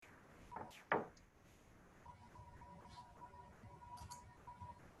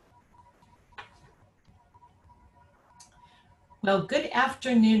Well, good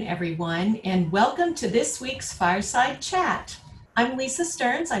afternoon, everyone, and welcome to this week's Fireside Chat. I'm Lisa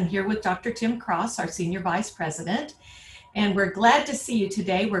Stearns. I'm here with Dr. Tim Cross, our Senior Vice President, and we're glad to see you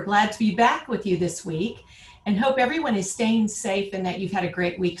today. We're glad to be back with you this week and hope everyone is staying safe and that you've had a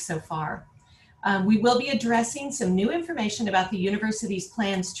great week so far. We will be addressing some new information about the university's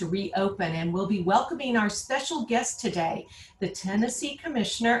plans to reopen, and we'll be welcoming our special guest today, the Tennessee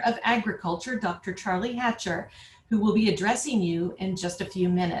Commissioner of Agriculture, Dr. Charlie Hatcher, who will be addressing you in just a few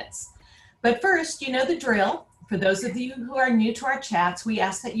minutes. But first, you know the drill. For those of you who are new to our chats, we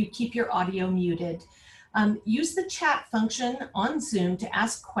ask that you keep your audio muted. Use the chat function on Zoom to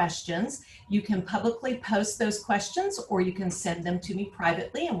ask questions. You can publicly post those questions or you can send them to me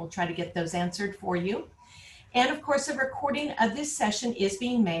privately and we'll try to get those answered for you. And of course, a recording of this session is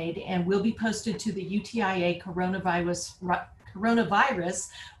being made and will be posted to the UTIA coronavirus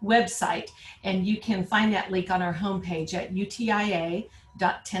website. And you can find that link on our homepage at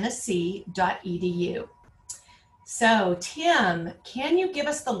utia.tennessee.edu. So, Tim, can you give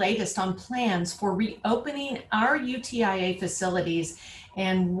us the latest on plans for reopening our UTIA facilities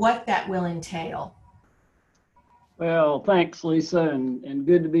and what that will entail? Well, thanks, Lisa, and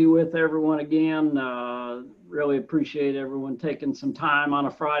good to be with everyone again. Really appreciate everyone taking some time on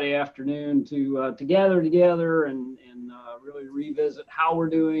a Friday afternoon to gather together and really revisit how we're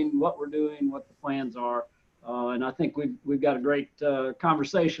doing, what the plans are. And I think we've got a great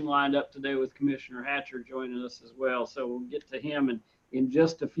conversation lined up today with Commissioner Hatcher joining us as well. So we'll get to him in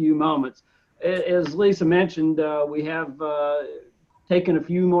just a few moments. As Lisa mentioned, we have taken a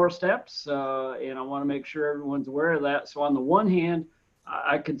few more steps, and I want to make sure everyone's aware of that. So on the one hand,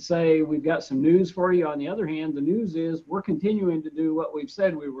 I could say we've got some news for you. On the other hand, the news is we're continuing to do what we've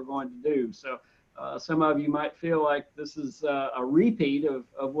said we were going to do. So some of you might feel like this is a repeat of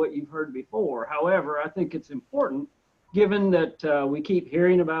what you've heard before. However, I think it's important, given that we keep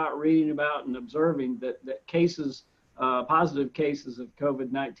hearing about, reading about, and observing that cases, positive cases of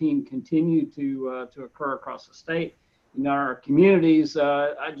COVID-19 continue to occur across the state. In our communities,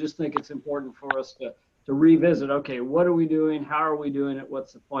 I just think it's important for us to revisit, okay, what are we doing? How are we doing it?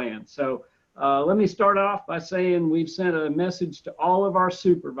 What's the plan? So let me start off by saying we've sent a message to all of our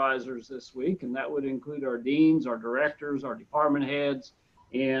supervisors this week, and that would include our deans, our directors, our department heads,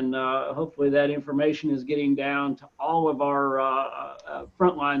 and hopefully that information is getting down to all of our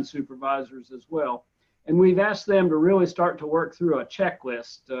frontline supervisors as well. And we've asked them to really start to work through a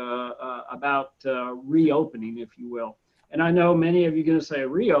checklist about reopening, if you will. And I know many of you are going to say,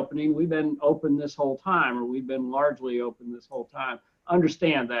 reopening, we've been open this whole time, or we've been largely open this whole time.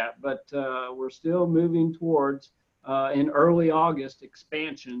 Understand that, but we're still moving towards in early August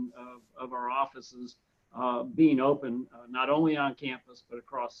expansion of our offices being open, not only on campus, but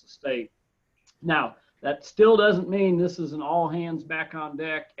across the state. Now, that still doesn't mean this is an all hands back on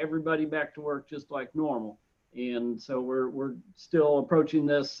deck, everybody back to work just like normal. And so we're still approaching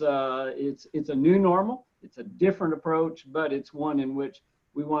this. It's a new normal. It's a different approach, but it's one in which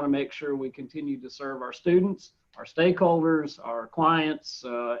we want to make sure we continue to serve our students, our stakeholders, our clients,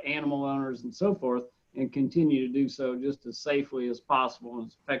 animal owners, and so forth, and continue to do so just as safely as possible and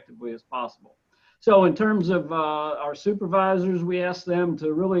as effectively as possible. So in terms of our supervisors, we asked them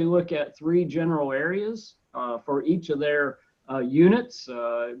to really look at 3 general areas for each of their units,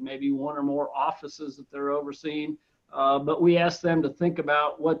 maybe 1 or more offices that they're overseeing. But we asked them to think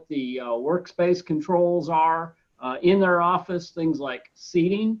about what the workspace controls are in their office, things like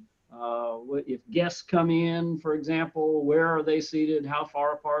seating. If guests come in, for example, where are they seated? How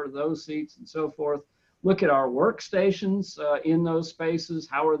far apart are those seats and so forth? Look at our workstations in those spaces.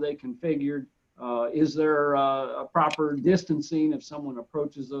 How are they configured? Is there a proper distancing if someone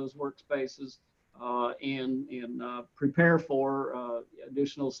approaches those workspaces? And prepare for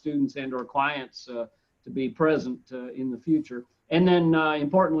additional students and or clients to be present in the future. And then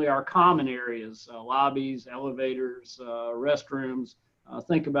importantly, our common areas, lobbies, elevators, restrooms,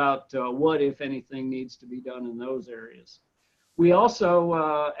 think about what, if anything, needs to be done in those areas. We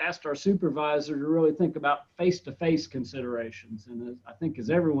also asked our supervisor to really think about face-to-face considerations. And I think as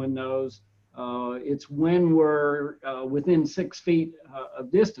everyone knows, it's when we're within 6 feet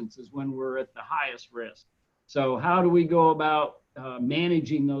of distance is when we're at the highest risk. So how do we go about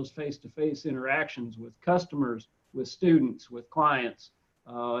managing those face-to-face interactions with customers, with students, with clients,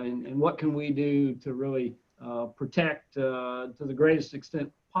 and what can we do to really protect to the greatest extent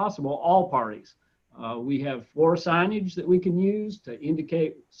possible all parties? We have floor signage that we can use to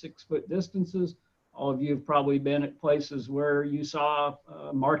indicate 6-foot distances. All of you have probably been at places where you saw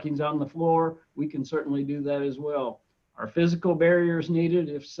markings on the floor. We can certainly do that as well. Are physical barriers needed?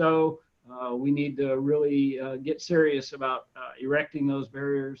 If so, We need to really get serious about erecting those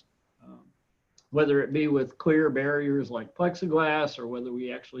barriers, whether it be with clear barriers like plexiglass, or whether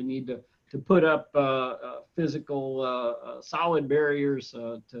we actually need to put up physical solid barriers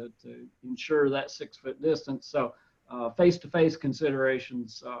to ensure that 6-foot distance. So face-to-face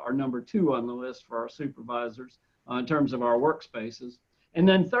considerations are number 2 on the list for our supervisors in terms of our workspaces. And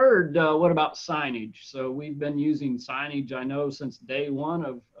then third, what about signage? So we've been using signage, I know, since day one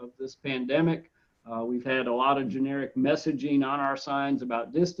of this pandemic. We've had a lot of generic messaging on our signs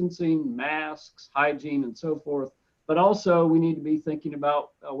about distancing, masks, hygiene, and so forth. But also we need to be thinking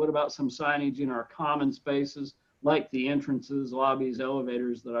about what about some signage in our common spaces, like the entrances, lobbies,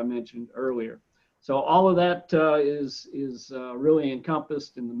 elevators that I mentioned earlier. So all of that is really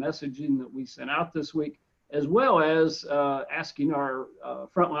encompassed in the messaging that we sent out this week, as well as asking our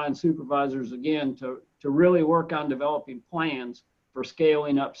frontline supervisors again to really work on developing plans for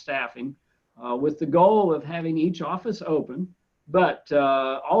scaling up staffing with the goal of having each office open, but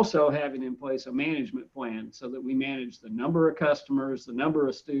also having in place a management plan so that we manage the number of customers, the number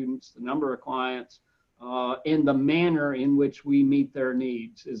of students, the number of clients, in the manner in which we meet their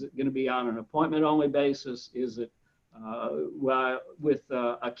needs. Is it going to be on an appointment-only basis? Is it with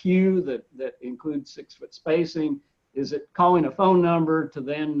a queue that includes 6-foot spacing? Is it calling a phone number to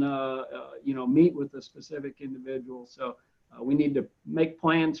then meet with a specific individual? So we need to make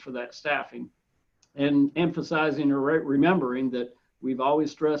plans for that staffing, and emphasizing or remembering that we've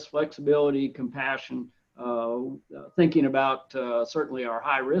always stressed flexibility, compassion, thinking about certainly our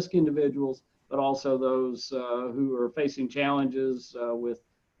high-risk individuals, but also those who are facing challenges with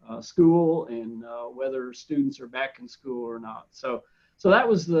school and whether students are back in school or not. So that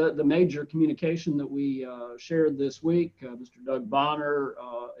was the major communication that we shared this week. Mr. Doug Bonner,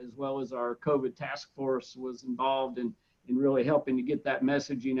 as well as our COVID task force, was involved in really helping to get that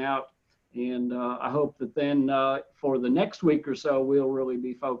messaging out. And I hope that then for the next week or so, we'll really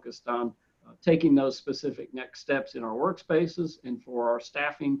be focused on taking those specific next steps in our workspaces and for our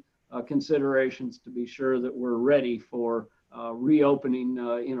staffing considerations to be sure that we're ready for reopening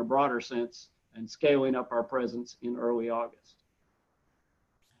in a broader sense and scaling up our presence in early August.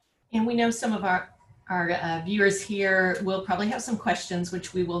 And we know some of our viewers here will probably have some questions,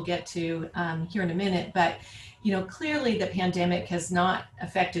 which we will get to here in a minute. But clearly the pandemic has not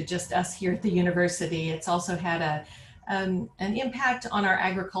affected just us here at the university. It's also had an impact on our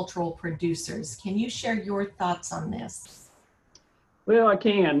agricultural producers. Can you share your thoughts on this? Well, I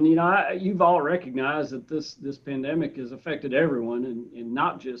can. You've all recognized that this pandemic has affected everyone, and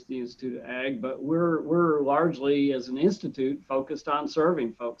not just the Institute of Ag, but we're largely, as an institute, focused on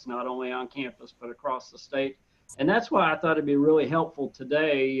serving folks, not only on campus, but across the state. And that's why I thought it'd be really helpful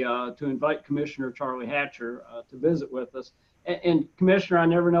today to invite Commissioner Charlie Hatcher to visit with us. And Commissioner, I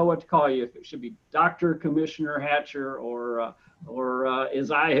never know what to call you, if it should be Dr. Commissioner Hatcher or as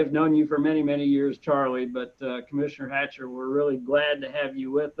I have known you for many, many years, Charlie, but Commissioner Hatcher, we're really glad to have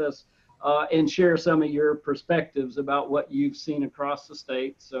you with us and share some of your perspectives about what you've seen across the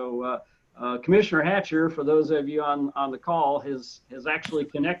state. So Commissioner Hatcher, for those of you on the call, has actually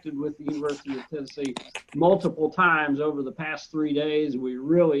connected with the University of Tennessee multiple times over the past 3 days. We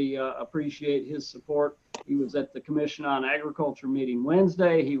really appreciate his support. He was at the Commission on Agriculture meeting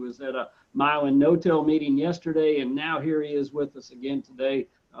Wednesday. He was at a Milan No-Till meeting yesterday, and now here he is with us again today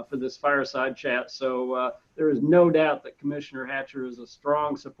for this fireside chat. So there is no doubt that Commissioner Hatcher is a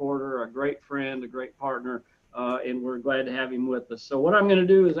strong supporter, a great friend, a great partner, and we're glad to have him with us. So what I'm going to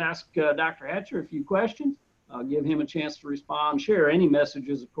do is ask Dr. Hatcher a few questions, give him a chance to respond, share any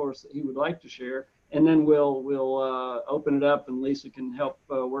messages, of course, that he would like to share, and then we'll open it up, and Lisa can help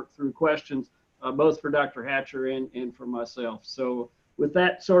work through questions, both for Dr. Hatcher and for myself. So with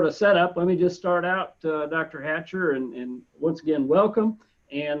that sort of setup, let me just start out, Dr. Hatcher, and once again, welcome.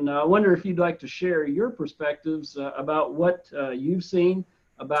 And I wonder if you'd like to share your perspectives about what you've seen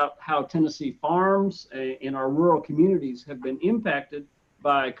about how Tennessee farms in our rural communities have been impacted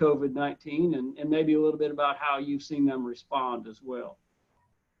by COVID-19, and maybe a little bit about how you've seen them respond as well.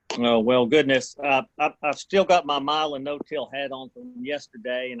 Oh, well, goodness. I've still got my Milan No-Till hat on from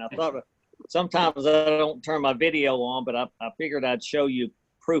yesterday, and I thought sometimes I don't turn my video on, but I figured I'd show you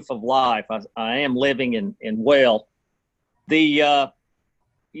proof of life. I am living and well. I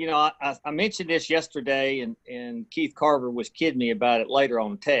mentioned this yesterday, and Keith Carver was kidding me about it later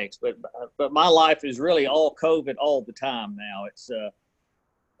on text, but my life is really all COVID all the time now.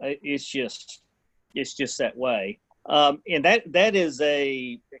 It's just that way. And that is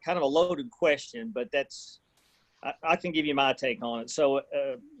a kind of a loaded question, but I can give you my take on it. So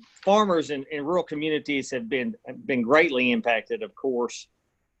farmers in rural communities have been greatly impacted, of course.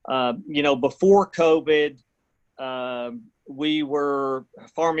 Before COVID,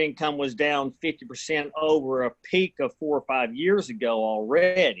 farm income was down 50% over a peak of 4 or 5 years ago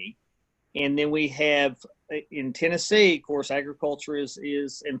already. And then we have in Tennessee, of course, agriculture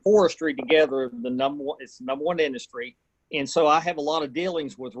is and forestry together it's the number one industry. And so I have a lot of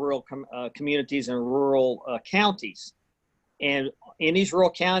dealings with rural communities and rural counties. And in these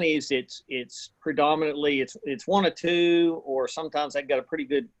rural counties, it's predominantly it's one or two, or sometimes they've got a pretty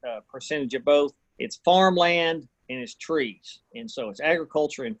good percentage of both. It's farmland and it's trees, and so it's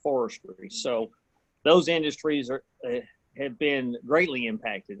agriculture and forestry. So those industries have been greatly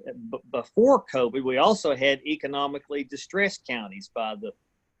impacted. But before COVID, we also had economically distressed counties by the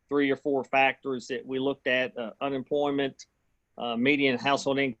 3 or 4 factors that we looked at: unemployment, median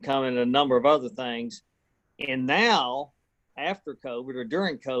household income, and a number of other things. And now, after COVID or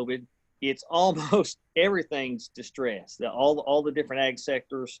during COVID, it's almost everything's distressed. All the different ag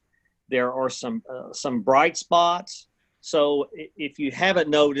sectors. There are some bright spots. So if you haven't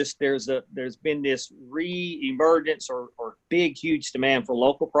noticed, there's been this re-emergence or big, huge demand for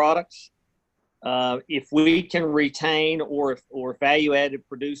local products. If we can retain or value-added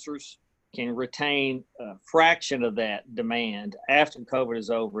producers can retain a fraction of that demand after COVID is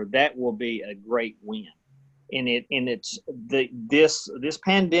over, that will be a great win. This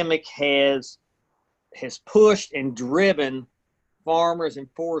pandemic has pushed and driven farmers and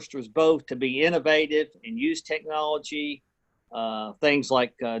foresters both to be innovative and use technology, things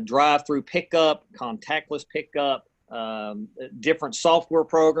like drive-through pickup, contactless pickup, different software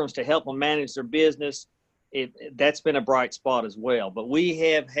programs to help them manage their business. That's been a bright spot as well. But we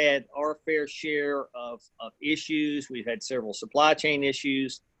have had our fair share of issues. We've had several supply chain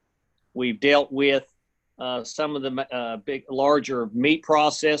issues. We've dealt with some of the larger meat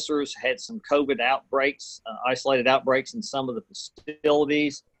processors had some COVID outbreaks, isolated outbreaks in some of the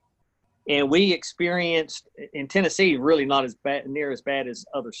facilities. And we experienced in Tennessee, really not near as bad as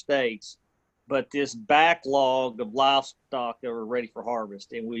other states, but this backlog of livestock that were ready for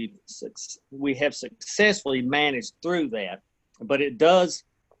harvest. And we have successfully managed through that. But it does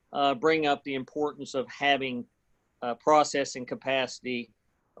bring up the importance of having processing capacity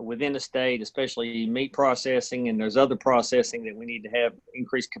within the state, especially meat processing, and there's other processing that we need to have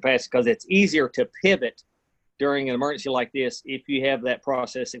increased capacity, because it's easier to pivot during an emergency like this if you have that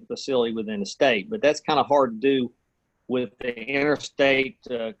processing facility within the state. But that's kind of hard to do with the interstate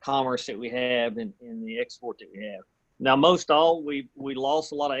commerce that we have and the export that we have. Now, we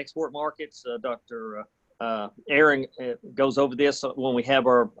lost a lot of export markets. Dr. Aaron goes over this when we have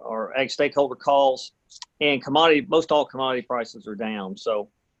our ag stakeholder calls, and most all commodity prices are down. So,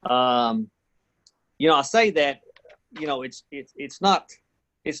 I say that, it's not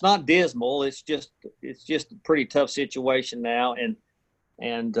dismal. It's just a pretty tough situation now,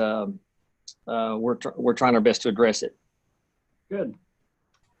 and we're trying our best to address it. Good.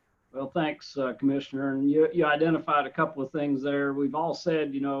 Well, thanks, Commissioner. And you identified a couple of things there. We've all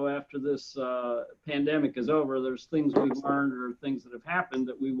said, after this pandemic is over, there's things we've learned or things that have happened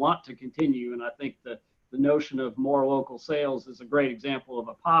that we want to continue. And I think the notion of more local sales is a great example of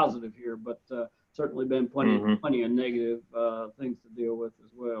a positive here, but certainly been plenty of negative things to deal with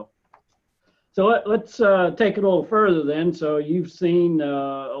as well. So let's take it a little further then. So you've seen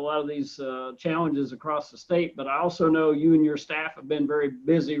a lot of these challenges across the state, but I also know you and your staff have been very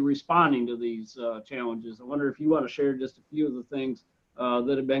busy responding to these challenges. I wonder if you want to share just a few of the things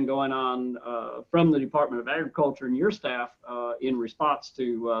that have been going on from the Department of Agriculture and your staff in response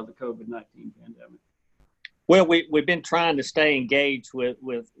to the COVID-19 pandemic. Well, we've been trying to stay engaged with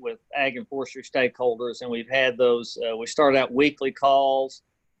ag and forestry stakeholders, and we've had those. We started out weekly calls,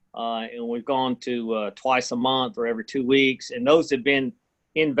 and we've gone to twice a month or every 2 weeks, and those have been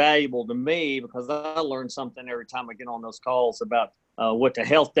invaluable to me because I learn something every time I get on those calls about what the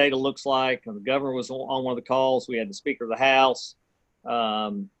health data looks like. And the governor was on one of the calls. We had the Speaker of the House,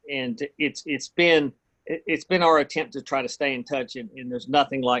 and it's been our attempt to try to stay in touch, and there's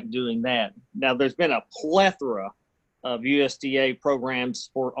nothing like doing that. Now, there's been a plethora of USDA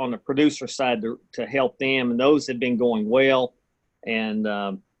programs on the producer side to help them, and those have been going well. And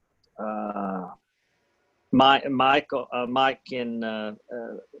Mike can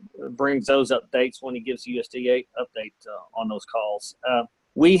brings those updates when he gives USDA update on those calls.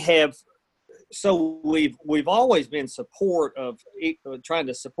 We've always been support of trying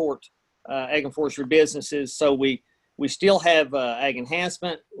to support ag and forestry businesses. So we still have ag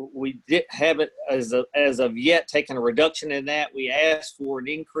enhancement. We did have it as of yet taken a reduction in that. We asked for an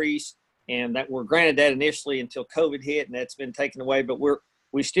increase, and that we're granted that initially until COVID hit, and that's been taken away. But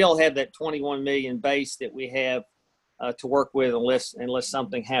we still have that 21 million base that we have to work with unless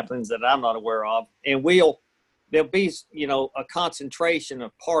something happens that I'm not aware of. And there'll be, a concentration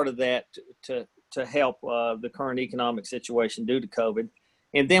of part of that to help the current economic situation due to COVID.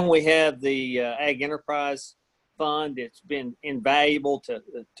 And then we have the Ag Enterprise Fund. It's been invaluable to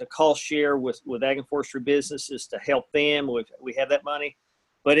cost share with Ag and Forestry businesses to help them. We have that money.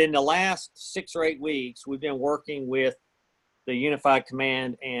 But in the last 6 or 8 weeks, we've been working with the Unified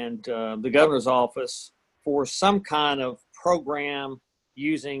Command and the governor's office for some kind of program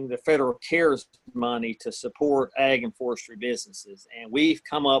using the federal CARES money to support ag and forestry businesses. And we've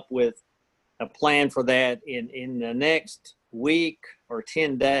come up with a plan for that. In the next week or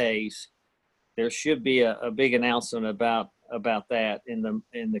 10 days, there should be a big announcement about that in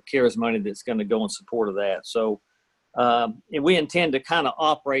the CARES money that's going to go in support of that. So and we intend to kind of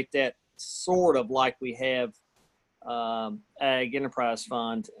operate that sort of like we have Ag Enterprise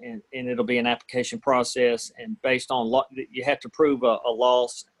Fund, and it'll be an application process, and based on you have to prove a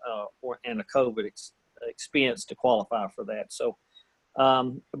loss and a COVID expense to qualify for that. So,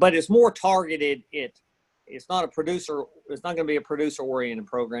 but it's more targeted. It's not going to be a producer oriented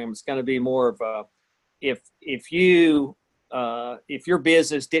program. It's going to be more of a if your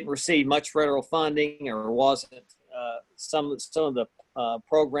business didn't receive much federal funding or wasn't some of the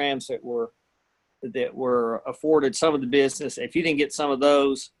programs that were afforded some of the business. If you didn't get some of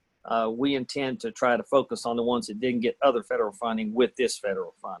those, we intend to try to focus on the ones that didn't get other federal funding with this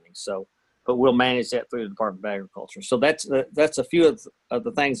federal funding. So, but we'll manage that through the Department of Agriculture. So that's a few of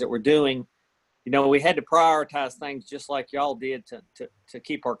the things that we're doing. We had to prioritize things just like y'all did to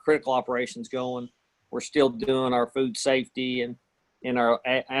keep our critical operations going. We're still doing our food safety and our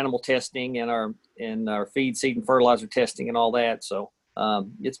animal testing and our feed, seed, and fertilizer testing and all that. So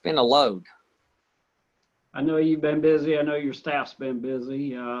it's been a load. I know you've been busy. I know your staff's been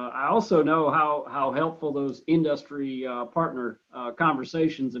busy. I also know how helpful those industry partner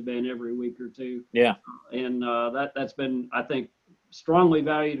conversations have been every week or two. Yeah. And that's been, I think, strongly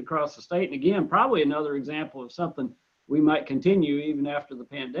valued across the state. And again, probably another example of something we might continue even after the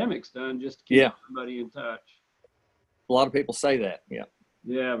pandemic's done, just to keep everybody in touch. A lot of people say that. Yeah.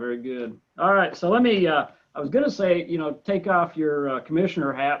 Yeah, very good. All right. So let me, I was going to say, take off your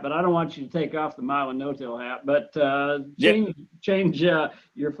commissioner hat, but I don't want you to take off the mile and no-till hat, but change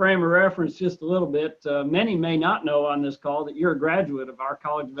your frame of reference just a little bit. Many may not know on this call that you're a graduate of our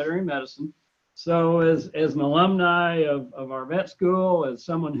College of Veterinary Medicine. So as an alumni of our vet school, as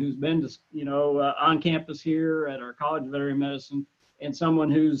someone who's been to, on campus here at our College of Veterinary Medicine, and someone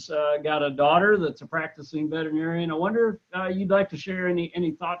who's got a daughter that's a practicing veterinarian, I wonder if you'd like to share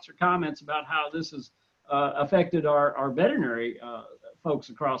any thoughts or comments about how this has affected our veterinary folks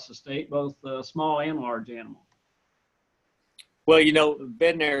across the state, both small and large animal. Well,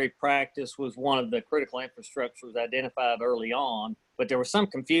 veterinary practice was one of the critical infrastructures identified early on, but there was some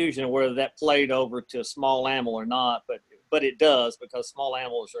confusion of whether that played over to a small animal or not, but it does, because small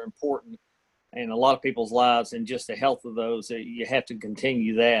animals are important in a lot of people's lives, and just the health of those, you have to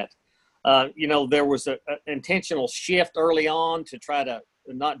continue that. There was an intentional shift early on to try to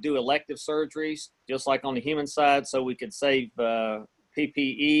not do elective surgeries, just like on the human side, so we could save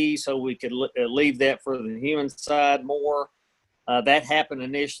PPE, so we could leave that for the human side more. That happened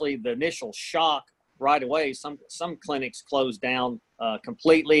initially. The initial shock right away, some clinics closed down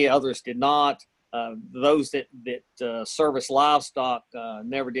completely, others did not. Those that service livestock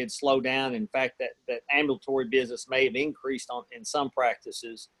never did slow down. In fact, that ambulatory business may have increased in some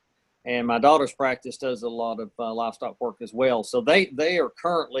practices. And my daughter's practice does a lot of livestock work as well. So they are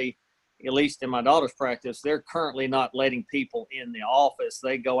currently, at least in my daughter's practice, they're currently not letting people in the office.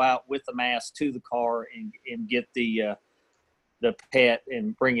 They go out with the mask to the car and get the pet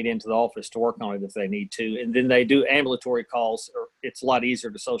and bring it into the office to work on it if they need to. And then they do ambulatory calls, or it's a lot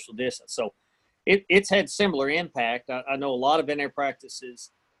easier to social distance. So it's had similar impact. I know a lot of veterinary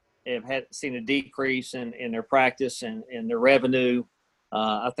practices have seen a decrease in their practice and their revenue.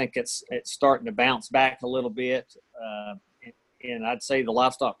 I think it's starting to bounce back a little bit. And I'd say the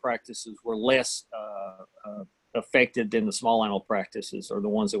livestock practices were less affected than the small animal practices, or the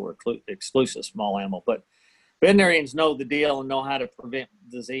ones that were exclusive small animal. But veterinarians know the deal and know how to prevent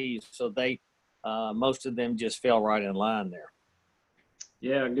disease. So most of them just fell right in line there.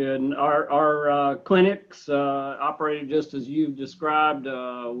 Yeah, good. And our clinics operated just as you've described,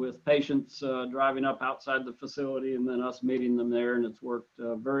 with patients driving up outside the facility and then us meeting them there, and it's worked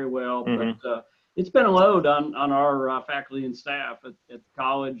very well. Mm-hmm. But it's been a load on our faculty and staff at the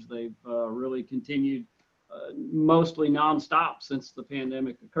college. They've really continued mostly nonstop since the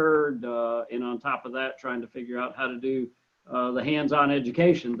pandemic occurred, and on top of that, trying to figure out how to do the hands-on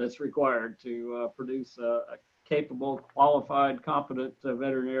education that's required to produce a capable, qualified, competent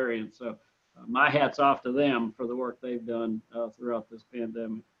veterinarians. So my hat's off to them for the work they've done throughout this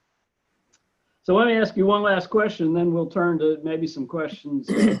pandemic. So let me ask you one last question, then we'll turn to maybe some questions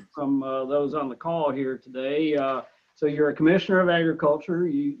from those on the call here today. So you're a commissioner of agriculture.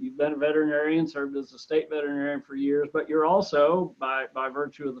 You've been a veterinarian, served as a state veterinarian for years, but you're also, by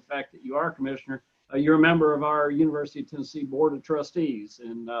virtue of the fact that you are a commissioner, you're a member of our University of Tennessee Board of Trustees,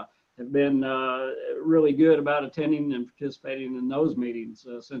 and have been really good about attending and participating in those meetings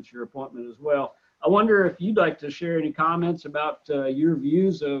since your appointment as well. I wonder if you'd like to share any comments about your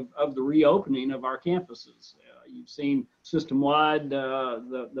views of the reopening of our campuses. You've seen system-wide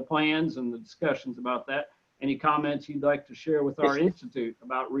the plans and the discussions about that. Any comments you'd like to share with our institute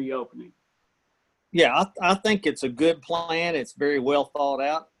about reopening? Yeah, I think it's a good plan. It's very well thought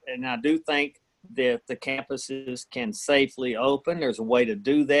out. And I do think that the campuses can safely open. There's a way to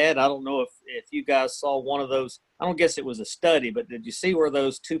do that. I don't know if you guys saw one of those. I don't guess it was a study, but did you see where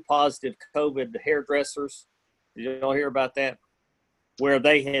those 2 positive COVID hairdressers, did you all hear about that? Where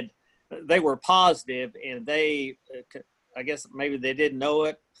they were positive and they, I guess maybe they didn't know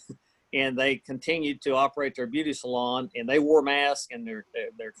it, and they continued to operate their beauty salon, and they wore masks, and their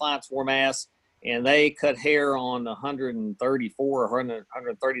clients wore masks, and they cut hair on 134 or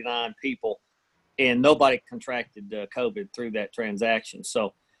 139 people, and nobody contracted COVID through that transaction.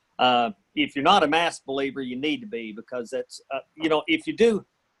 So if you're not a mask believer, you need to be, because that's, if you do,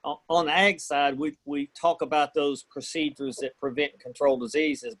 on the ag side, we talk about those procedures that prevent and control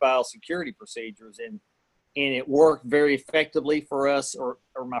disease as biosecurity procedures, and it worked very effectively for us, or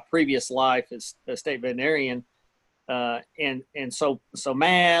my previous life as a state veterinarian. And so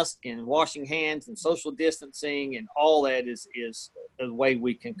mask and washing hands and social distancing and all that is the way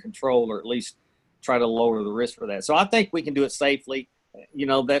we can control, or at least try to lower the risk for that. So I think we can do it safely.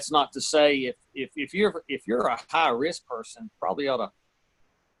 That's not to say if you're a high risk person, probably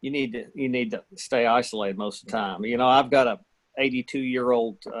you need to stay isolated most of the time. I've got a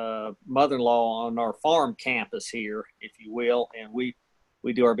 82-year-old mother-in-law on our farm campus here, if you will, and we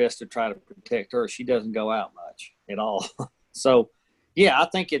do our best to try to protect her. She doesn't go out much at all. So, yeah, I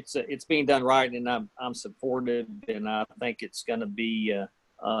think it's being done right, and I'm supportive, and I think it's going to be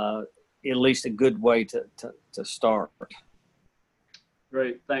at least a good way to start.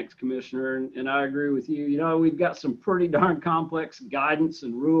 Great, thanks, Commissioner, and I agree with you. We've got some pretty darn complex guidance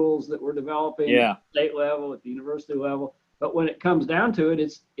and rules that we're developing at the state level, at the university level. But when it comes down to it,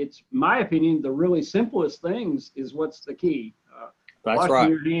 it's my opinion, the really simplest things is what's the key. Washing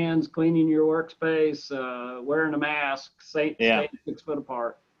your hands, cleaning your workspace, wearing a mask, staying 6 foot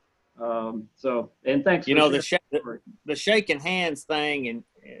apart. And thanks. The shaking hands thing,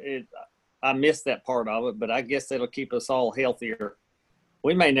 and I missed that part of it, but I guess it'll keep us all healthier.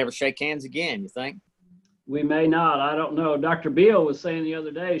 We may never shake hands again, you think? We may not. I don't know. Dr. Beal was saying the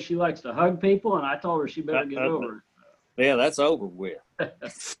other day she likes to hug people, and I told her she better get over it. Yeah, that's over with.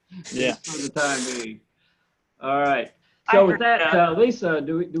 Yeah. For the time being. All right. So with that, Lisa,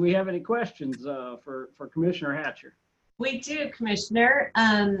 do we have any questions for Commissioner Hatcher? We do, Commissioner.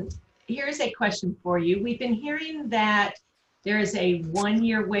 Here's a question for you. We've been hearing that there is a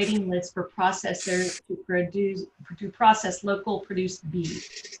 1-year waiting list for processors to process local produced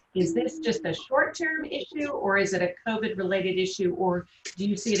beef. Is this just a short-term issue, or is it a COVID-related issue, or do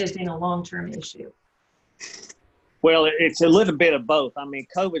you see it as being a long-term issue? Well, it's a little bit of both. I mean,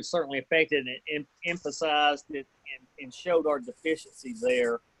 COVID certainly affected and emphasized it and showed our deficiencies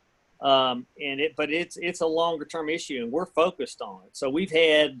there. But it's a longer term issue, and we're focused on it. So we've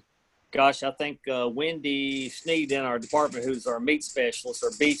had, I think Wendy Sneed in our department, who's our meat specialist or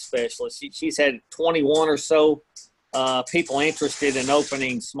beef specialist, she's had 21 or so people interested in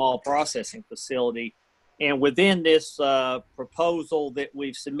opening small processing facility. And within this proposal that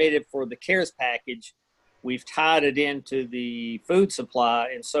we've submitted for the CARES package, we've tied it into the food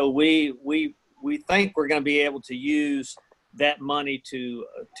supply. And so we think we're going to be able to use that money to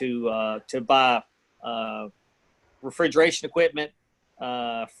buy refrigeration equipment,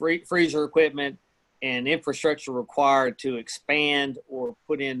 freezer equipment, and infrastructure required to expand or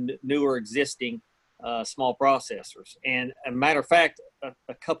put in newer existing small processors. And a matter of fact,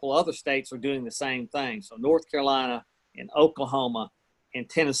 a couple other states are doing the same thing. So North Carolina and Oklahoma and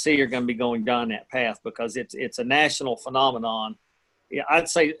Tennessee are going to be going down that path because it's a national phenomenon. Yeah, I'd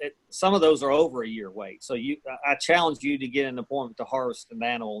say some of those are over a year wait. So I challenge you to get an appointment to harvest an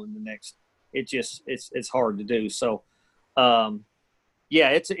animal in the next. It's hard to do. So,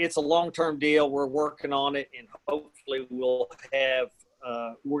 it's a long-term deal. We're working on it, and hopefully we'll have.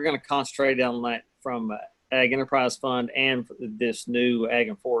 We're going to concentrate on that from Ag Enterprise Fund and this new Ag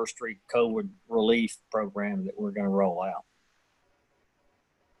and Forestry COVID relief program that we're going to roll out.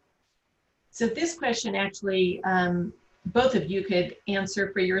 So this question actually, both of you could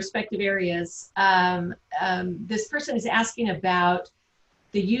answer for your respective areas. This person is asking about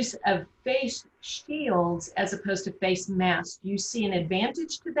the use of face shields as opposed to face masks. Do you see an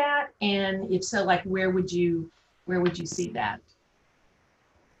advantage to that? And if so, like where would you see that?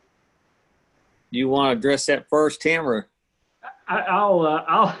 You want to address that first, Tim, or?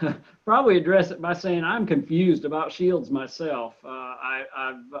 I'll probably address it by saying I'm confused about shields myself.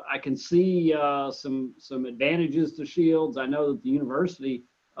 I can see some advantages to shields. I know that the university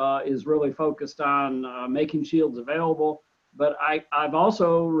is really focused on making shields available, but I've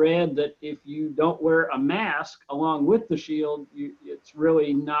also read that if you don't wear a mask along with the shield, it's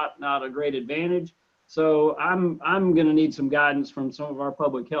really not a great advantage. So I'm going to need some guidance from some of our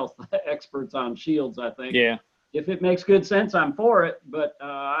public health experts on shields, I think. Yeah. If it makes good sense, I'm for it, but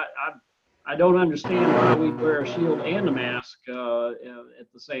I don't understand why we'd wear a shield and a mask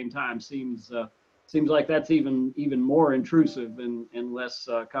at the same time. Seems like that's even more intrusive and less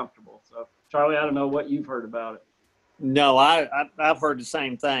comfortable. So, Charlie, I don't know what you've heard about it. No, I've heard the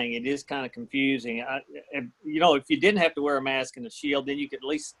same thing. It is kind of confusing. If you didn't have to wear a mask and a shield, then you could at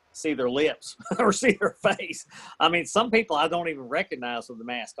least see their lips or see their face. I mean, some people I don't even recognize with the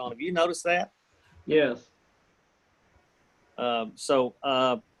mask on. Have you noticed that? Yes.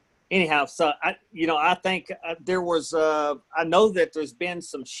 Anyhow, so I think there was, I know that there's been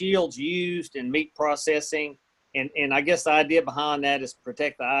some shields used in meat processing, and I guess the idea behind that is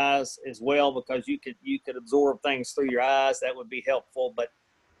protect the eyes as well, because you could absorb things through your eyes. That would be helpful. But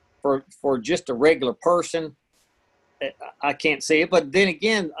for just a regular person, I can't see it. But then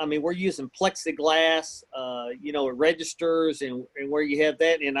again, I mean, we're using plexiglass, it registers and where you have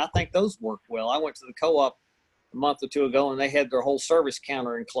that, and I think those work well. I went to the co-op a month or two ago, and they had their whole service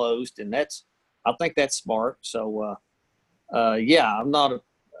counter enclosed, and I think that's smart. So, I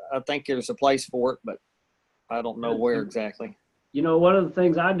think there's a place for it, but I don't know where exactly. One of the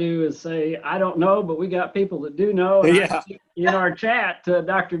things I do is say, I don't know, but we got people that do know. Yeah. In our chat,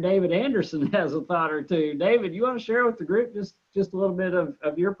 Dr. David Anderson has a thought or two. David, you want to share with the group just a little bit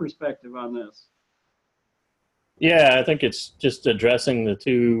of your perspective on this? Yeah, I think it's just addressing the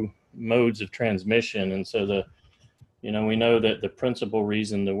two modes of transmission. And so we know that the principal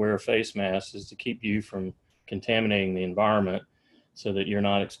reason to wear a face mask is to keep you from contaminating the environment so that you're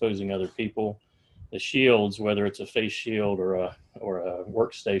not exposing other people. The shields, whether it's a face shield or a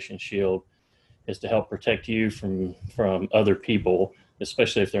workstation shield, is to help protect you from other people,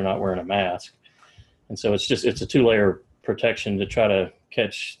 especially if they're not wearing a mask. And so it's a two-layer protection to try to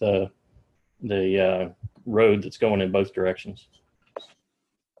catch the road that's going in both directions.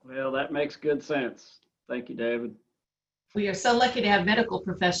 Well, that makes good sense. Thank you, David. We are so lucky to have medical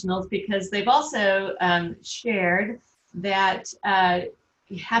professionals because they've also shared that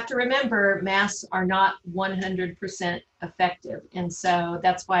you have to remember masks are not 100% effective. And so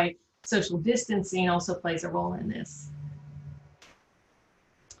that's why social distancing also plays a role in this.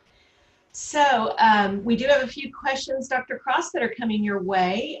 So we do have a few questions, Dr. Cross, that are coming your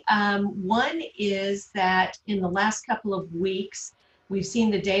way. One is that in the last couple of weeks, we've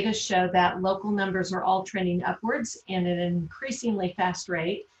seen the data show that local numbers are all trending upwards and at an increasingly fast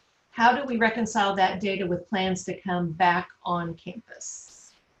rate. How do we reconcile that data with plans to come back on campus?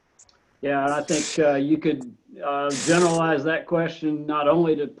 Yeah, I think you could generalize that question not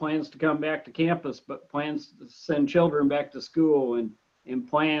only to plans to come back to campus, but plans to send children back to school and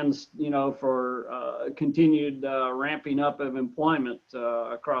plans, for continued ramping up of employment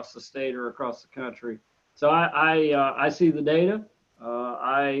across the state or across the country. So I see the data.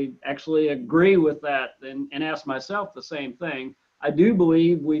 I actually agree with that and ask myself the same thing. I do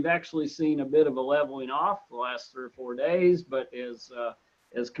believe we've actually seen a bit of a leveling off the last 3 or 4 days, but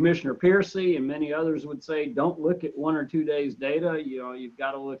as Commissioner Piercy and many others would say, don't look at 1 or 2 days data. You've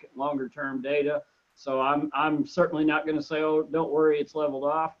got to look at longer term data. So I'm certainly not going to say, oh, don't worry, it's leveled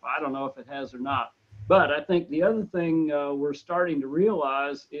off. I don't know if it has or not. But I think the other thing we're starting to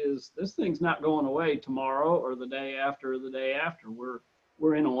realize is this thing's not going away tomorrow or the day after or the day after.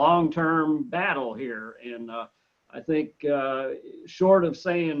 We're in a long-term battle here. And I think short of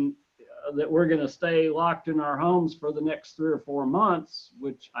saying that we're going to stay locked in our homes for the next 3 or 4 months,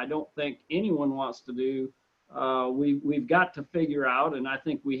 which I don't think anyone wants to do, we've got to figure out, and I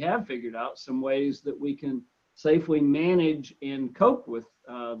think we have figured out some ways that we can safely manage and cope with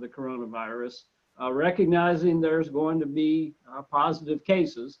the coronavirus, recognizing there's going to be positive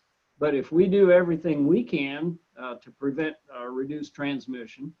cases. But if we do everything we can to prevent reduced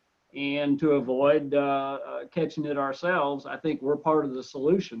transmission, and to avoid catching it ourselves, I think we're part of the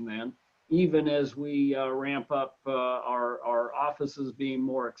solution then, even as we ramp up our offices being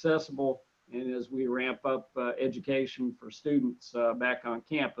more accessible and as we ramp up education for students back on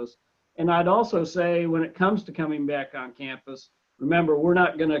campus. And I'd also say when it comes to coming back on campus, remember, we're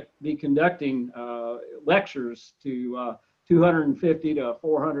not going to be conducting lectures to 250 to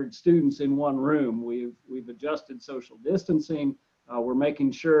 400 students in one room. We've adjusted social distancing. We're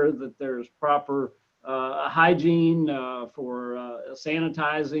making sure that there's proper hygiene for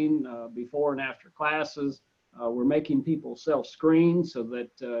sanitizing before and after classes. We're making people self-screen so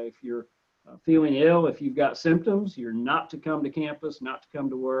that if you're feeling ill, if you've got symptoms, you're not to come to campus, not to come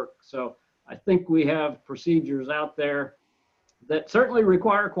to work. So I think we have procedures out there that certainly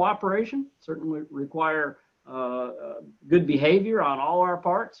require cooperation, certainly require good behavior on all our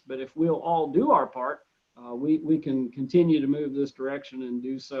parts. But if we'll all do our part, we can continue to move this direction and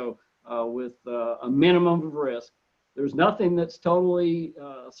do so with a minimum of risk. There's nothing that's totally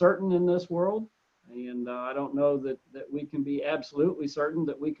certain in this world. And I don't know that we can be absolutely certain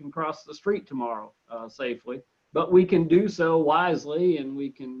that we can cross the street tomorrow safely, but we can do so wisely, and we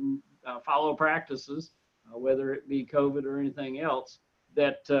can follow practices, whether it be COVID or anything else,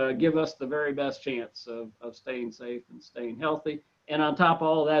 that give us the very best chance of staying safe and staying healthy. And on top of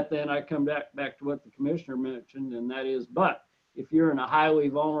all that, then I come back to what the commissioner mentioned, and that is, but if you're in a highly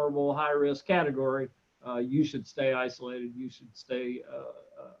vulnerable, high-risk category, you should stay isolated. You should stay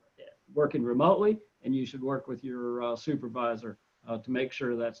working remotely, and you should work with your supervisor to make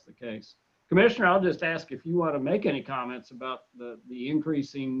sure that's the case. Commissioner, I'll just ask if you want to make any comments about the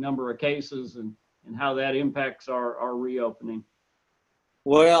increasing number of cases and how that impacts our reopening.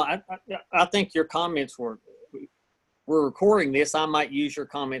 Well, I think your comments we're recording this. I might use your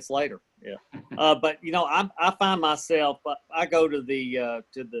comments later. Yeah. But you know, I find myself, I go to the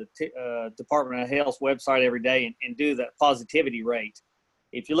Department of Health website every day and do the positivity rate.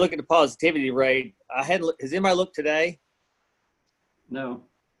 If you look at the positivity rate, has anybody looked today? No.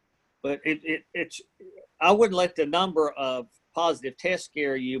 But it's I wouldn't let the number of positive tests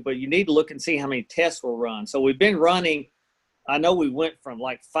scare you, but you need to look and see how many tests were run. So we've been running, I know we went from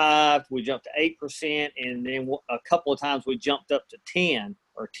like 5, we jumped to 8%, and then a couple of times we jumped up to 10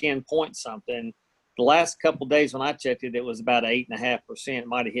 or 10 point something. The last couple of days when I checked it, it was about 8.5%,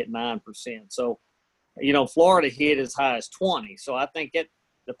 might have hit 9%. So, you know, Florida hit as high as 20. So I think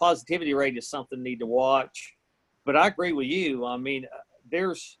the positivity rate is something we need to watch. But I agree with you. I mean,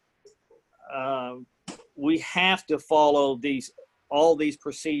 we have to follow all these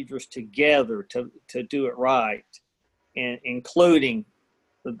procedures together to do it right, and including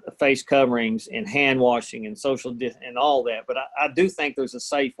the face coverings and hand washing and social distance and all that. But I do think there's a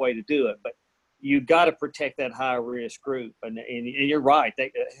safe way to do it. But you got to protect that high risk group, and you're right.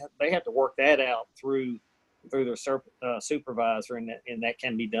 They have to work that out through their supervisor, and that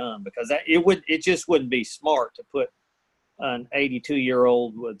can be done, because it just wouldn't be smart to put an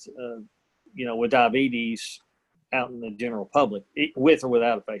 82-year-old with with diabetes out in the general public, with or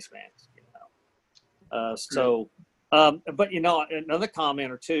without a face mask. But another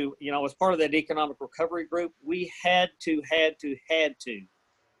comment or two. As part of that economic recovery group, we had to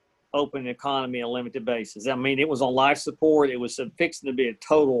open the economy on a limited basis. I mean, it was on life support. It was fixing to be a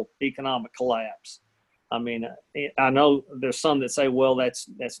total economic collapse. I mean, I know there's some that say, well, that's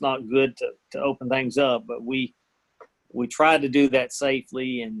not good to open things up, but we tried to do that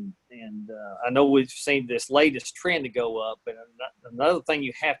safely, and I know we've seen this latest trend to go up. But another thing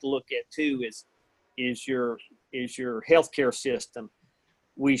you have to look at too is your healthcare system.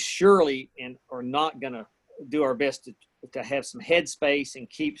 We surely are not going to do our best to have some headspace and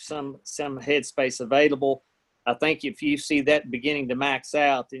keep some headspace available. I think if you see that beginning to max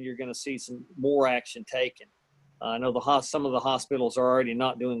out, then you're going to see some more action taken. I know some of the hospitals are already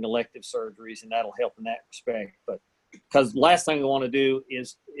not doing elective surgeries, and that'll help in that respect. But because the last thing we want to do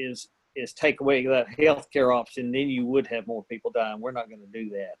is take away that healthcare option, then you would have more people dying. We're not going to do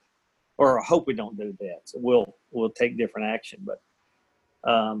that, or I hope we don't do that. So we'll take different action. But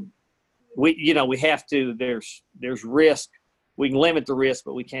we have to. There's risk. We can limit the risk,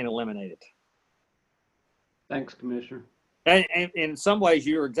 but we can't eliminate it. Thanks, Commissioner. And in some ways,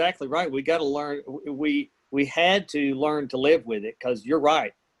 you're exactly right. We got to learn. We had to learn to live with it, because you're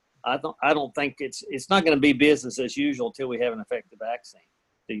right. I don't think it's not going to be business as usual until we have an effective vaccine.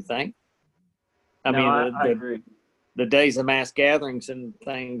 Do you think? I agree. The days of mass gatherings and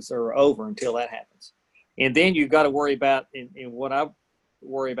things are over until that happens, and then you've got to worry about. And what I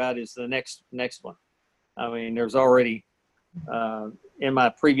worry about is the next one. I mean, there's already in my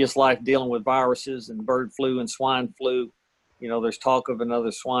previous life dealing with viruses and bird flu and swine flu, there's talk of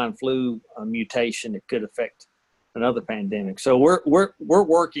another swine flu mutation that could affect another pandemic. So we're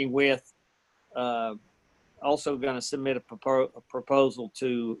working with, also going to submit a proposal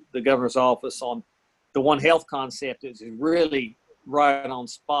to the governor's office on the One Health concept is really right on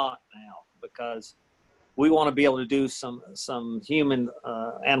spot now, because we want to be able to do some human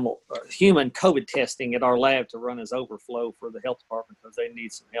COVID testing at our lab to run as overflow for the health department, because they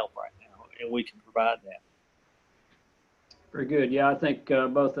need some help right now, and we can provide that. Very good. Yeah, I think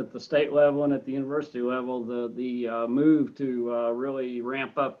both at the state level and at the university level, the move to really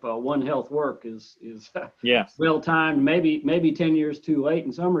ramp up One Health work is Yeah, well timed. Maybe 10 years too late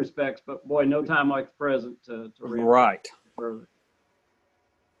in some respects, but boy, no time like the present to ramp right. up further.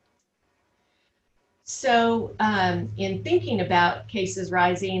 So in thinking about cases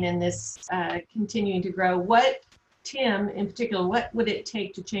rising and this continuing to grow, Tim, in particular, what would it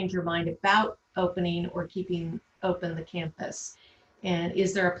take to change your mind about opening or keeping open the campus? And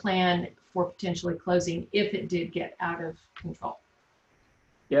is there a plan for potentially closing if it did get out of control?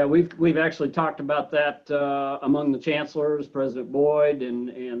 Yeah, we've actually talked about that among the chancellors, President Boyd, and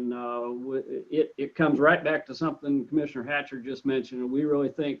it comes right back to something Commissioner Hatcher just mentioned. And we really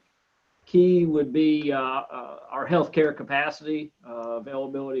think key would be our healthcare capacity,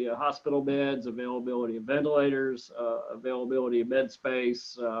 availability of hospital beds, availability of ventilators, availability of bed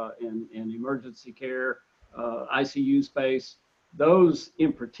space, and emergency care, ICU space. Those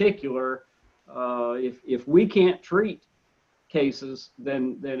in particular, if we can't treat cases,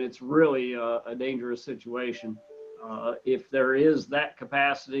 then it's really a dangerous situation. If there is that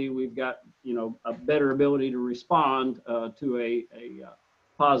capacity, we've got a better ability to respond to a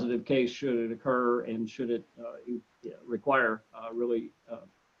positive case should it occur, and should it require really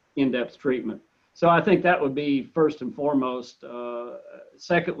in-depth treatment. So I think that would be first and foremost.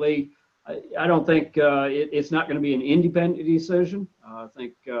 Secondly, I don't think it's not going to be an independent decision. I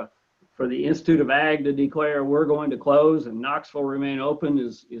think for the Institute of Ag to declare we're going to close and Knoxville remain open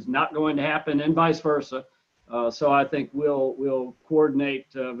is not going to happen, and vice versa. So I think we'll coordinate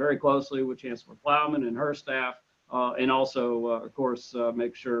very closely with Chancellor Plowman and her staff, and also, of course,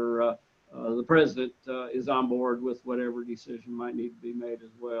 make sure the president is on board with whatever decision might need to be made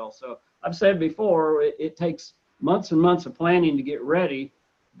as well. So I've said before, it takes months and months of planning to get ready,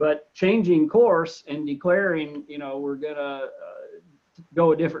 but changing course and declaring, we're going to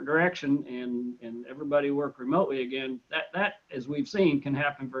go a different direction and everybody work remotely again, that, as we've seen, can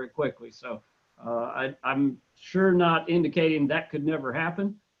happen very quickly. So I'm sure not indicating that could never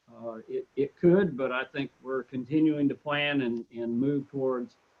happen. It could, but I think we're continuing to plan and move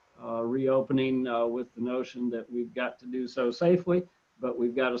towards reopening with the notion that we've got to do so safely, but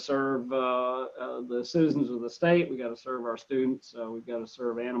we've got to serve the citizens of the state, we've got to serve our students, we've got to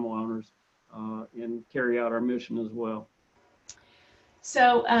serve animal owners, and carry out our mission as well.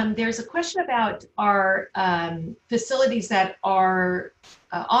 So there's a question about our facilities that are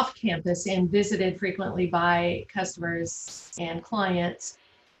off campus and visited frequently by customers and clients.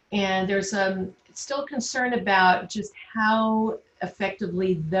 And there's still concern about just how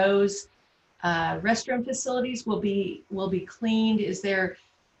effectively those restroom facilities will be cleaned. Is there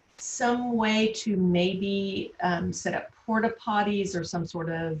some way to maybe set up porta potties or some sort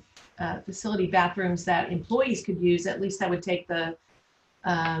of facility bathrooms that employees could use? At least that would take the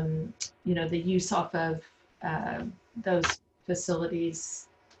the use off of those facilities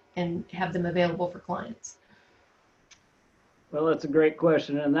and have them available for clients. Well, that's a great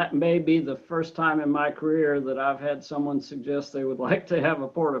question, and that may be the first time in my career that I've had someone suggest they would like to have a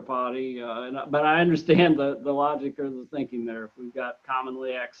porta potty. But I understand the logic or the thinking there. If we've got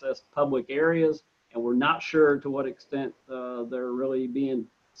commonly accessed public areas and we're not sure to what extent they're really being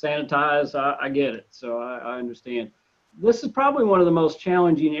sanitized, I get it. So I understand. This is probably one of the most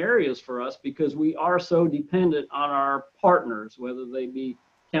challenging areas for us because we are so dependent on our partners, whether they be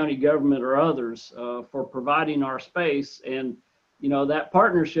county government or others, for providing our space. And that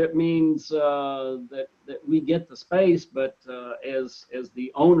partnership means that we get the space, but as the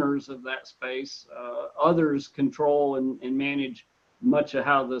owners of that space, others control and manage much of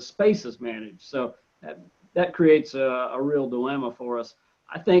how the space is managed. So that creates a real dilemma for us.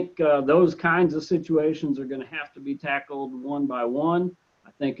 I think those kinds of situations are going to have to be tackled one by one. I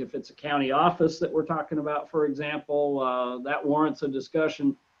think if it's a county office that we're talking about, for example, that warrants a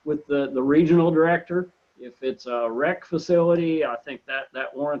discussion with the regional director. If it's a rec facility, I think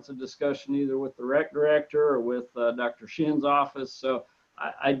that warrants a discussion either with the rec director or with Dr. Shin's office. So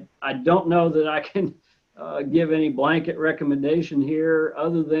I don't know that I can give any blanket recommendation here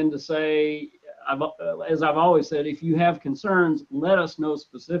other than to say, as I've always said, if you have concerns, let us know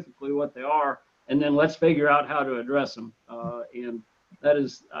specifically what they are, and then let's figure out how to address them. And that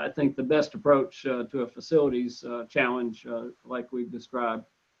is, I think, the best approach to a facilities challenge like we've described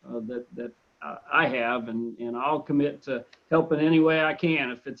that I have, and I'll commit to help in any way I can.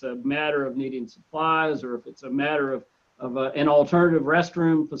 If it's a matter of needing supplies, or if it's a matter of an alternative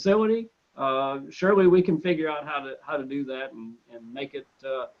restroom facility, surely we can figure out how to do that and make it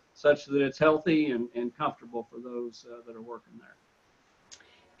such that it's healthy and comfortable for those that are working there.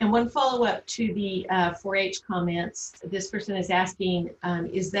 And one follow-up to the 4-H comments. This person is asking,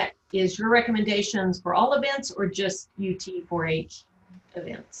 is your recommendations for all events or just UT 4-H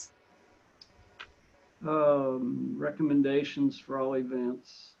events? Recommendations for all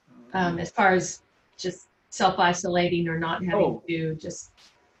events. As far as just self-isolating or not having to just.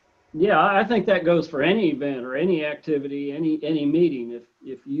 Yeah, I think that goes for any event or any activity, any meeting.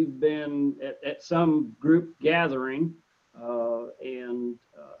 If you've been at some group gathering, and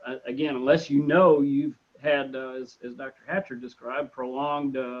again, unless you know you've had, as Dr. Hatcher described,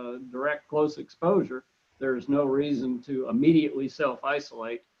 prolonged direct close exposure, there's no reason to immediately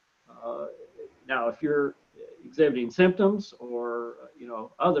self-isolate. Now, if you're exhibiting symptoms or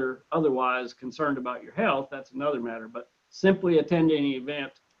otherwise concerned about your health, that's another matter. But simply attending an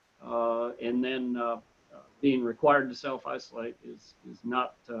event and then being required to self-isolate is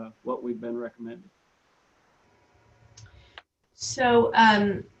not what we've been recommending. So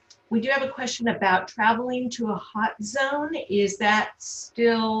we do have a question about traveling to a hot zone. Is that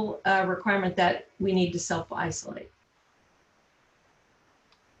still a requirement that we need to self-isolate?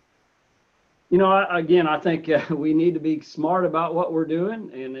 Again, I think we need to be smart about what we're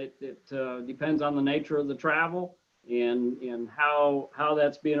doing, and it depends on the nature of the travel and how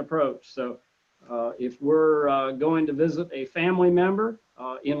that's being approached. So if we're going to visit a family member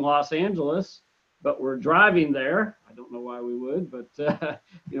in Los Angeles, but we're driving there, I don't know why we would, but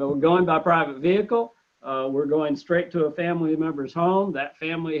we're going by private vehicle. We're going straight to a family member's home. That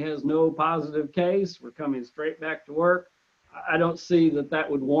family has no positive case. We're coming straight back to work. I don't see that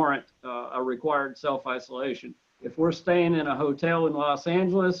would warrant a required self-isolation. If we're staying in a hotel in Los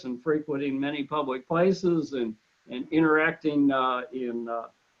Angeles and frequenting many public places and interacting in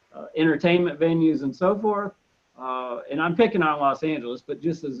entertainment venues and so forth, and I'm picking on Los Angeles, but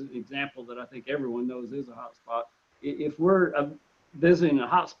just as an example that I think everyone knows is a hot spot. If we're visiting a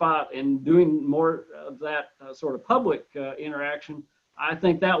hot spot and doing more of that sort of public interaction, I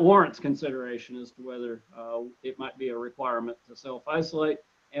think that warrants consideration as to whether it might be a requirement to self-isolate.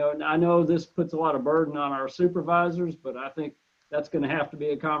 And I know this puts a lot of burden on our supervisors, but I think that's going to have to be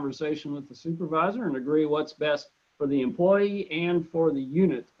a conversation with the supervisor and agree what's best for the employee and for the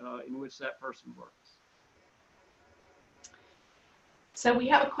unit in which that person works. So we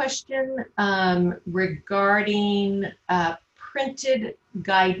have a question regarding printed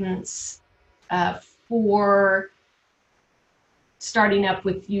guidance for starting up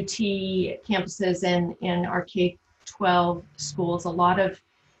with UT campuses and our K-12 schools. A lot of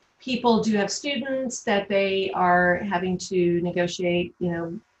people do have students that they are having to negotiate,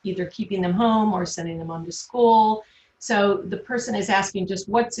 either keeping them home or sending them on to school. So the person is asking just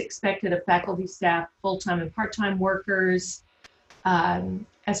what's expected of faculty, staff, full-time and part-time workers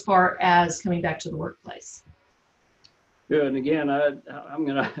as far as coming back to the workplace. Good. And again, I'm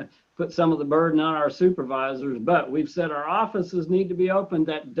going to put some of the burden on our supervisors, but we've said our offices need to be open.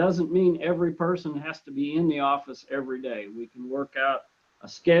 That doesn't mean every person has to be in the office every day. We can work out a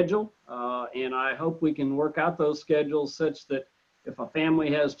schedule, and I hope we can work out those schedules such that if a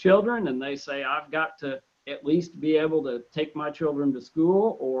family has children and they say, I've got to at least be able to take my children to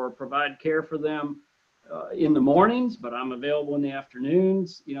school or provide care for them in the mornings, but I'm available in the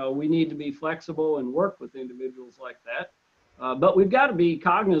afternoons, we need to be flexible and work with individuals like that. But we've got to be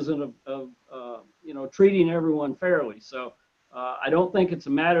cognizant of treating everyone fairly. So I don't think it's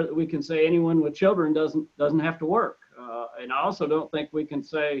a matter that we can say anyone with children doesn't have to work. And I also don't think we can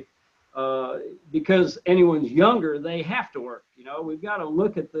say because anyone's younger, they have to work. We've got to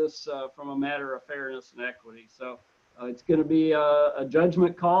look at this from a matter of fairness and equity. So it's going to be a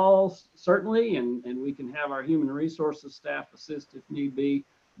judgment call, certainly, and we can have our human resources staff assist if need be.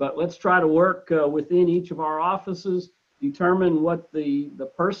 But let's try to work within each of our offices, determine what the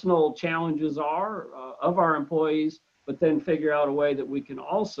personal challenges are of our employees, but then figure out a way that we can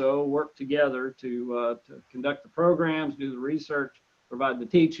also work together to conduct the programs, do the research, provide the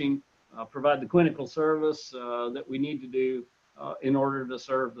teaching, provide the clinical service that we need to do in order to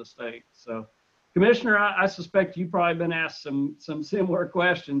serve the state. So, Commissioner, I suspect you've probably been asked some similar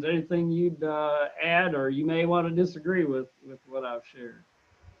questions. Anything you'd add, or you may want to disagree with what I've shared?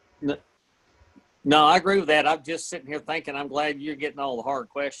 No, I agree with that. I'm just sitting here thinking, I'm glad you're getting all the hard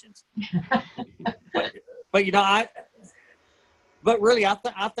questions. but you know, but really, I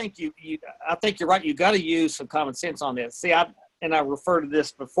think I think you're right. You got to use some common sense on this. See, I referred to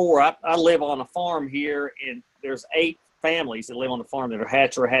this before. I live on a farm here, and there's 8 families that live on the farm that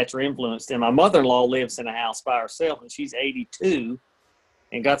are Hatcher influenced. And my mother-in-law lives in a house by herself, and she's 82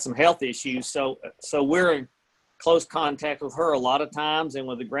 and got some health issues. So we're in close contact with her a lot of times, and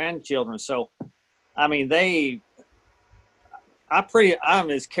with the grandchildren. So, I mean, I'm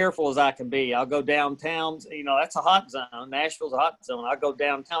as careful as I can be. I'll go downtown, you know, that's a hot zone. Nashville's a hot zone. I go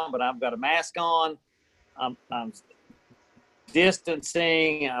downtown, but I've got a mask on. I'm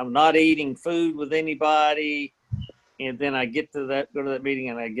distancing. I'm not eating food with anybody. And then I go to that meeting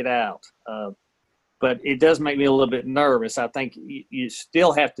and I get out. But it does make me a little bit nervous. I think you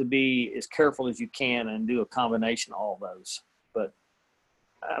still have to be as careful as you can and do a combination of all those. But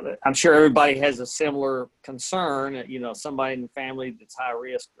I'm sure everybody has a similar concern, you know, somebody in the family that's high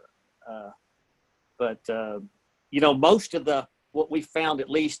risk. But you know, most of what we found, at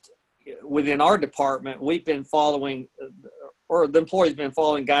least within our department, we've been following, or the employees been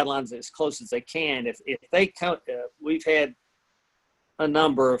following guidelines as close as they can. If they come, we've had a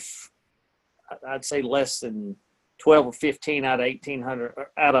number of, I'd say less than 12 or 15 out of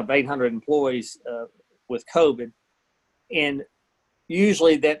 800 employees with COVID. And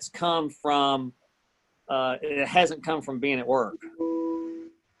usually that's come from, it hasn't come from being at work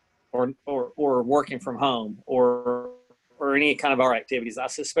or working from home or any kind of our activities. I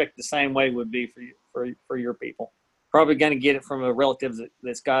suspect the same way would be for your people. Probably going to get it from a relative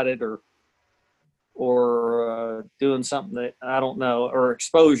that's got it or doing something that I don't know, or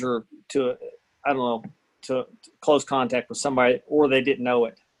exposure to, I don't know, to close contact with somebody, or they didn't know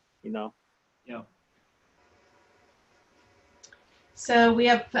it, you know? Yeah. So we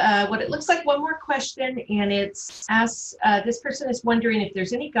have what it looks like one more question, and it's asked, this person is wondering if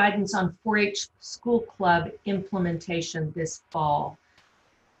there's any guidance on 4-H school club implementation this fall.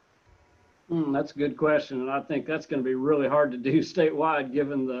 That's a good question, and I think that's going to be really hard to do statewide,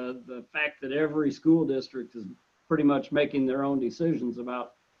 given the fact that every school district is pretty much making their own decisions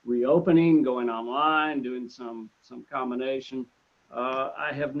about reopening, going online, doing some combination.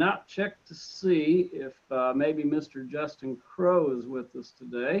 I have not checked to see if maybe Mr. Justin Crow is with us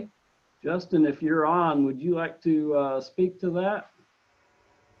today. Justin, if you're on, would you like to speak to that?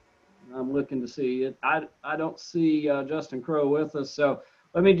 I'm looking to see it. I don't see Justin Crow with us, so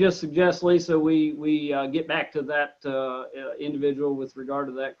let me just suggest, Lisa, we get back to that individual with regard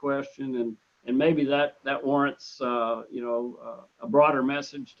to that question, and maybe that warrants you know, a broader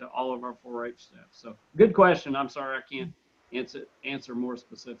message to all of our 4-H staff. So good question. I'm sorry I can't answer more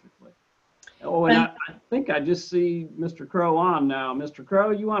specifically. Oh, and I think I just see Mr. Crow on now. Mr.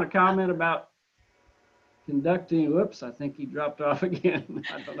 Crow, you want to comment about conducting? Whoops, I think he dropped off again.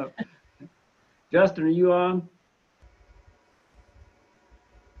 I don't know. Justin, are you on?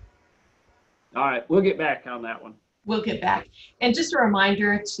 All right, we'll get back on that one. We'll get back. And just a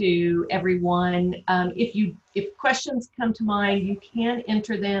reminder to everyone, if questions come to mind, you can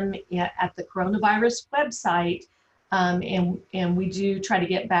enter them at the coronavirus website. And we do try to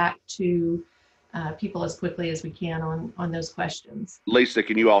get back to people as quickly as we can on those questions. Lisa,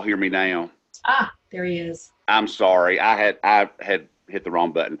 can you all hear me now? Ah, there he is. I'm sorry, I had hit the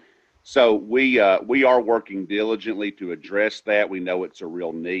wrong button. So we are working diligently to address that. We know it's a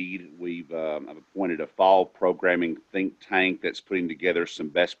real need. I've appointed a fall programming think tank that's putting together some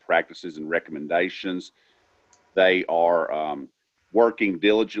best practices and recommendations. They are working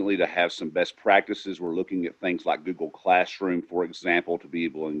diligently to have some best practices. We're looking at things like Google Classroom, for example, to be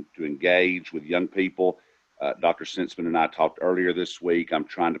able to engage with young people. Dr. Senseman and I talked earlier this week. I'm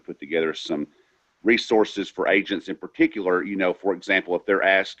trying to put together some resources for agents in particular. You know, for example, if they're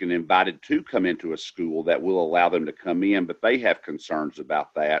asked and invited to come into a school, that will allow them to come in, but they have concerns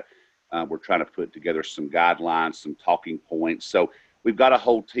about that. We're trying to put together some guidelines, some talking points. So we've got a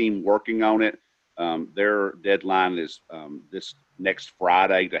whole team working on it. Their deadline is this next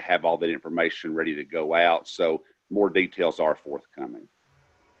Friday to have all that information ready to go out. So more details are forthcoming.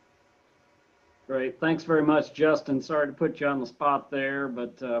 Great. Thanks very much, Justin. Sorry to put you on the spot there,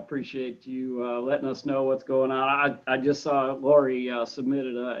 but appreciate you letting us know what's going on. I just saw Lori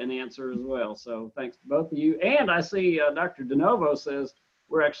submitted an answer as well. So thanks to both of you. And I see Dr. DeNovo says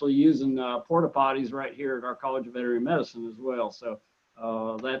we're actually using porta potties right here at our College of Veterinary Medicine as well. So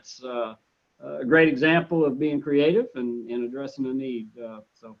that's a great example of being creative and addressing a need.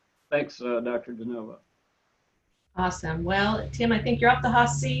 So thanks, Dr. DeNovo. Awesome. Well, Tim, I think you're off the hot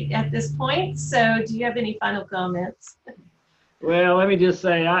seat at this point. So do you have any final comments? Well, let me just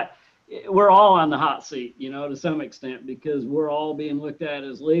say, we're all on the hot seat, to some extent, because we're all being looked at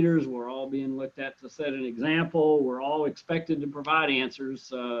as leaders. We're all being looked at to set an example. We're all expected to provide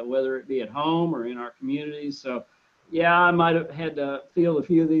answers, whether it be at home or in our communities. So, yeah, I might have had to field a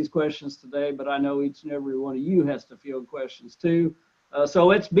few of these questions today, but I know each and every one of you has to field questions too. So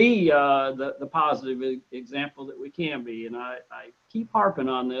let's be the positive example that we can be. And I keep harping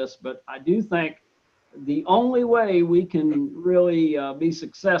on this, but I do think the only way we can really be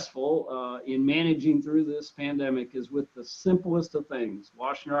successful in managing through this pandemic is with the simplest of things: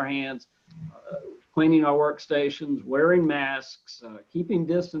 washing our hands, cleaning our workstations, wearing masks, keeping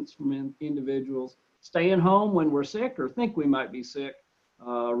distance from individuals, staying home when we're sick or think we might be sick,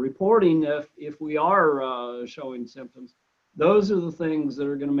 reporting if we are showing symptoms. Those are the things that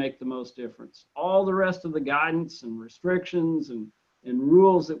are going to make the most difference. All the rest of the guidance and restrictions and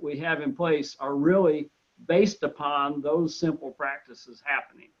rules that we have in place are really based upon those simple practices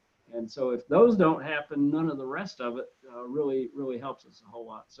happening. And so if those don't happen, none of the rest of it really helps us a whole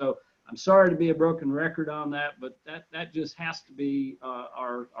lot. So I'm sorry to be a broken record on that, but that just has to be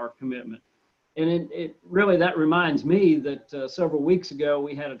our commitment. And it really, that reminds me that several weeks ago,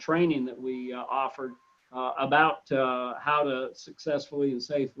 we had a training that we offered about how to successfully and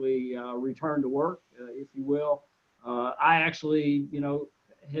safely return to work, if you will. I actually,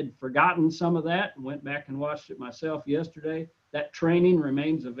 had forgotten some of that and went back and watched it myself yesterday. That training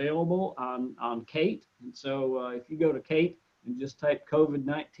remains available on CATE. And so if you go to CATE and just type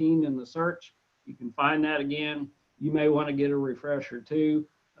COVID-19 in the search, you can find that again. You may want to get a refresher too.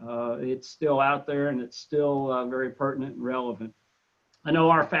 It's still out there and it's still very pertinent and relevant. I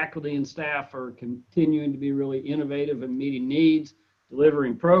know our faculty and staff are continuing to be really innovative in meeting needs,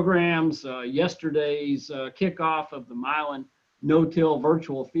 delivering programs. Yesterday's kickoff of the Milan No-Till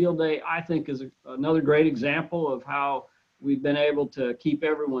virtual field day, I think, is another great example of how we've been able to keep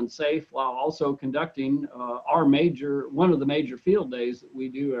everyone safe while also conducting one of the major field days that we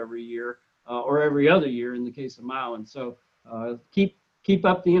do every year or every other year in the case of Milan. So keep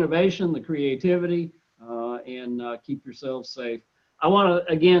up the innovation, the creativity, and keep yourselves safe. I want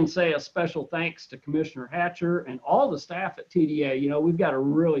to again say a special thanks to Commissioner Hatcher and all the staff at TDA. We've got a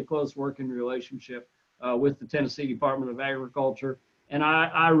really close working relationship with the Tennessee Department of Agriculture, and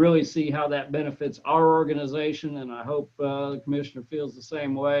I really see how that benefits our organization, and I hope the Commissioner feels the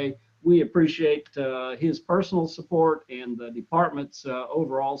same way. We appreciate his personal support and the department's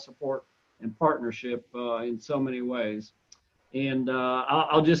overall support and partnership in so many ways. And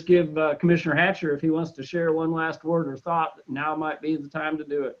I'll just give Commissioner Hatcher, if he wants to share one last word or thought, now might be the time to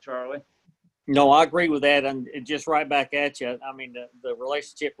do it, Charlie. No, I agree with that. And just right back at you. I mean, the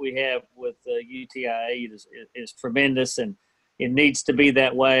relationship we have with UTIA is tremendous, and it needs to be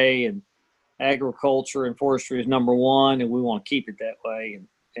that way. And agriculture and forestry is number one, and we want to keep it that way.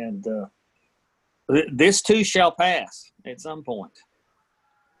 And this too shall pass at some point.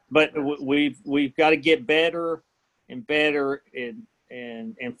 But we've got to get better and better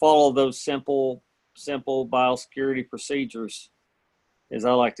and follow those simple biosecurity procedures, as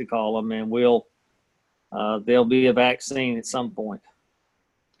I like to call them, and there'll be a vaccine at some point.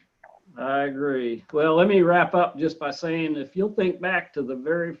 I agree. Well, let me wrap up just by saying, if you'll think back to the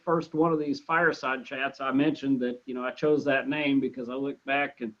very first one of these fireside chats, I mentioned that, I chose that name because I looked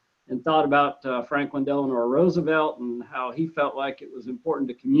back and thought about Franklin Delano Roosevelt and how he felt like it was important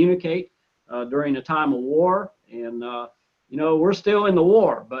to communicate during a time of war. And, we're still in the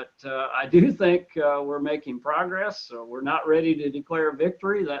war, but I do think we're making progress. So we're not ready to declare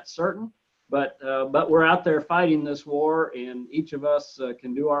victory, that's certain. But we're out there fighting this war, and each of us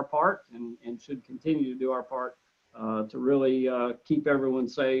can do our part and should continue to do our part to really keep everyone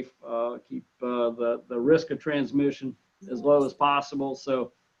safe, keep the risk of transmission as low as possible.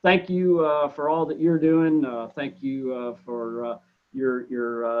 So thank you for all that you're doing. Thank you for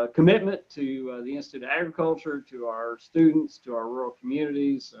your commitment to the Institute of Agriculture, to our students, to our rural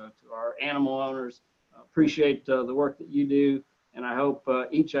communities, to our animal owners. Appreciate the work that you do, and I hope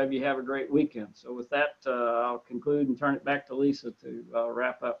each of you have a great weekend. So with that, I'll conclude and turn it back to Lisa to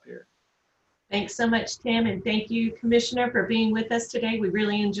wrap up here. Thanks so much, Tim, and thank you, Commissioner, for being with us today. We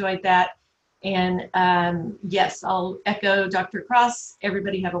really enjoyed that. And yes, I'll echo Dr. Cross.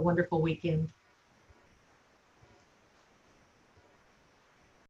 Everybody have a wonderful weekend.